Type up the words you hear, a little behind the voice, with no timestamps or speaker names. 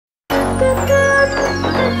Hocus,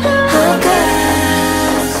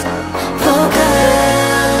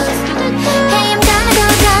 Pocus. Hey, I'm gonna go,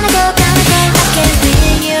 gonna go, gonna go. I can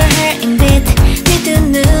feel your hurting beat. 네 두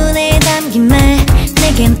눈에 담긴 말.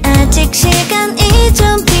 내겐 아직 시간이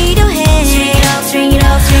좀 필요해. String it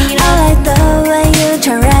up, string it up. I like the way you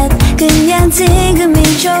turn red. 그냥 지금이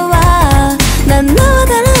좋아. 난 너와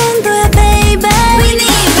다른 온도야, baby. We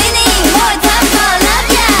need more time for love,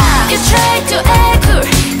 yeah. You try to act cool.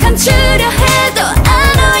 감추려 해도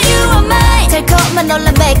I know you are mine. 달콤한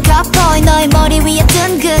놀란 makeup point. 너의 머리 위에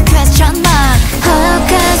뜬 그 question mark.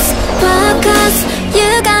 Hocus, Pocus. You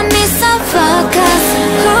got me so focused.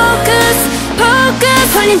 Hocus, Pocus.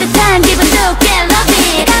 홀린 듯한 기분 좋게 love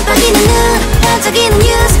it. 깜빡이는 눈, 반짝이는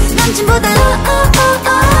news. 남친보다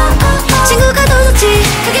친구가 더 좋지.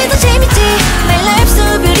 그게 더 재밌지. My life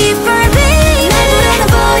so beautiful, baby. 날 부르는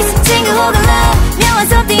voice, 친구 혹은 love. 묘한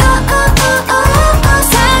something,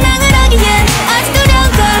 사랑을 하기엔 아직 두려운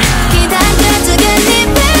걸 기다려주겠니,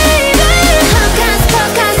 baby. Hocus,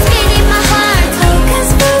 Pocus, beat in my heart. Hocus,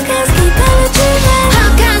 Pocus, 기다려줄래.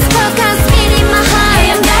 Hocus, Pocus, beat in my heart. Hey,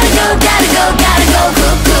 I'm gotta go, gotta go, gotta go,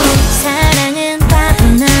 cuckoo. 사랑은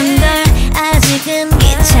바보난 걸 아직은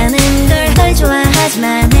귀찮은 걸 널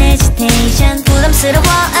좋아하지만 hesitation 부담스러워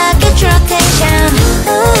I get your attention.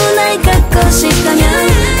 날 갖고 싶다면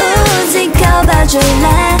오직 가봐줄래.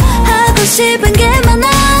 하고 싶은 게 많아.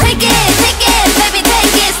 Take it, baby,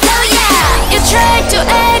 take it slow, yeah. You try to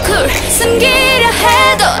act cool. 숨기려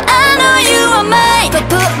해도 I know you are mine.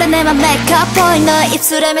 부풀은 내 맘 makeup point. 너의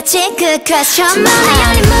입술에 맺힌 그 question mark. 내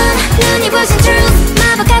열린 문, 눈이 부신 truth.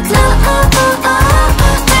 마법 같은 love.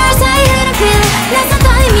 별 사이 흐른 feel. 낯선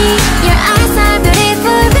timing. Your eyes are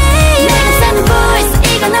beautiful, baby. 내가 사는 voice.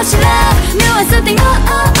 이건 없이 love. 묘한 something,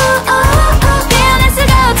 깨어날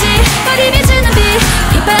수가 없지. 머리 비추는 빛.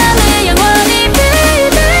 이 밤에 영원히,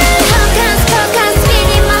 baby. Hocus, Pocus, beat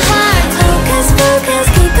in my heart. Hocus, Pocus,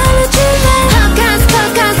 기다려줄래. Hocus,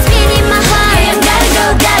 Pocus, beat in my heart. Hey, I'm gotta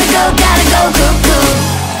go, cuckoo.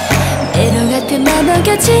 이런 같은 맘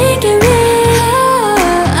녹여지기 위해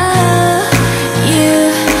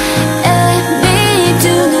You and me 두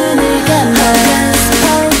눈을 감아.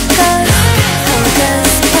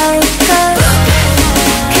 Hocus, Pocus.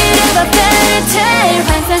 그래봐 fairy tale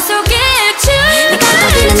환상 속의 춤.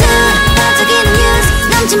 깜빡이는 눈, 반짝이는 news.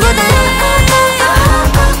 남친보다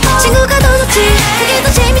친구가 더 좋지. 그게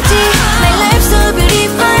더 재밌지. My life so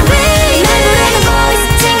beautiful, baby. 날 부르는 voice,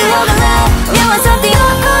 친구 혹은 love. 묘한 something,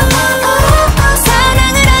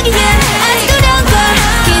 사랑을 하기엔 아직 두려운 걸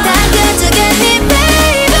기다려주겠니,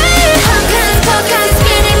 baby. Hocus, Pocus,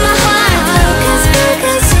 beat in my heart. Hocus,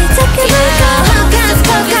 Pocus, 시작해볼까. Hocus,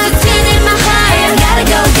 Pocus, beat in my heart. Hey, I'm gotta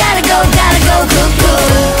go, cuckoo.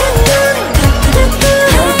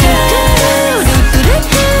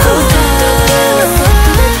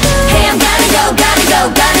 Hey, I'm gotta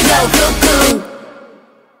go, cuckoo.